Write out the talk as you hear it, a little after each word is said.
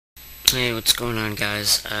Hey, what's going on,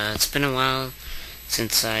 guys? It's been a while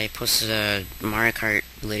since I posted a Mario Kart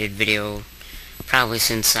related video, probably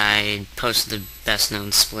since I posted the best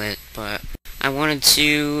known split, but I wanted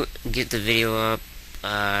to get the video up,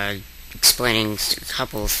 explaining a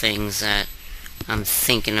couple of things that I'm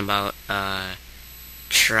thinking about,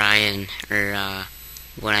 trying, or,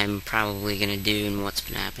 what I'm probably gonna do and what's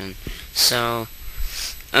been happening. So,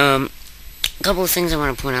 a couple of things I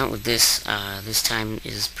want to point out with this. This time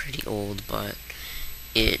is pretty old, but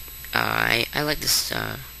I like this.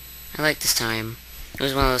 I like this time. It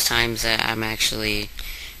was one of those times that I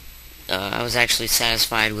was actually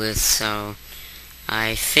satisfied with. So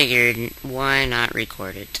I figured, why not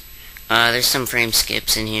record it? There's some frame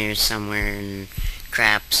skips in here somewhere and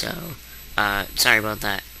crap. So sorry about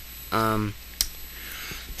that.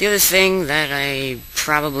 The other thing that I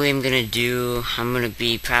probably am going to do, I'm going to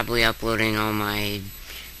be probably uploading all my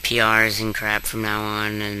PRs and crap from now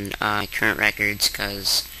on, and my current records,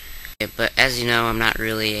 but as you know, I'm not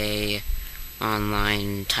really a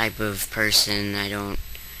online type of person. I don't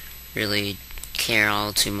really care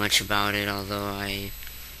all too much about it, although I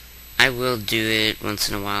will do it once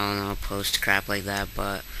in a while, and I'll post crap like that,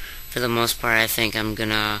 but for the most part, I think I'm going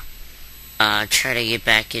to try to get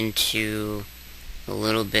back into a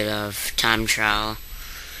little bit of time trial,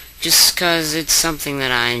 just because it's something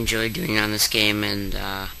that I enjoy doing on this game, and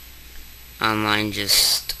online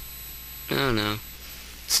just, I don't know,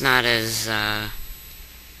 it's not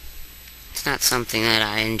something that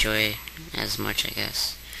I enjoy as much, I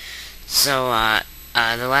guess. So,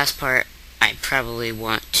 the last part I probably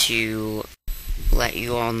want to let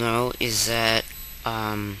you all know is that,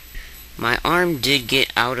 my arm did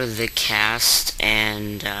get out of the cast,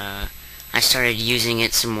 and, I started using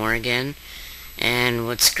it some more again, and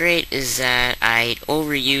what's great is that I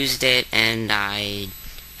overused it and I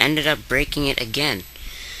ended up breaking it again.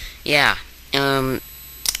 Yeah, not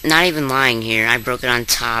even lying here, I broke it on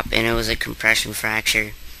top and it was a compression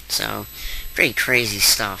fracture, so pretty crazy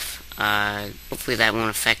stuff. Hopefully that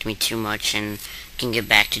won't affect me too much and can get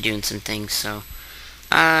back to doing some things, so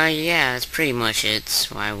yeah, that's pretty much it,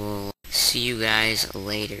 so I will see you guys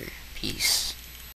later. Peace.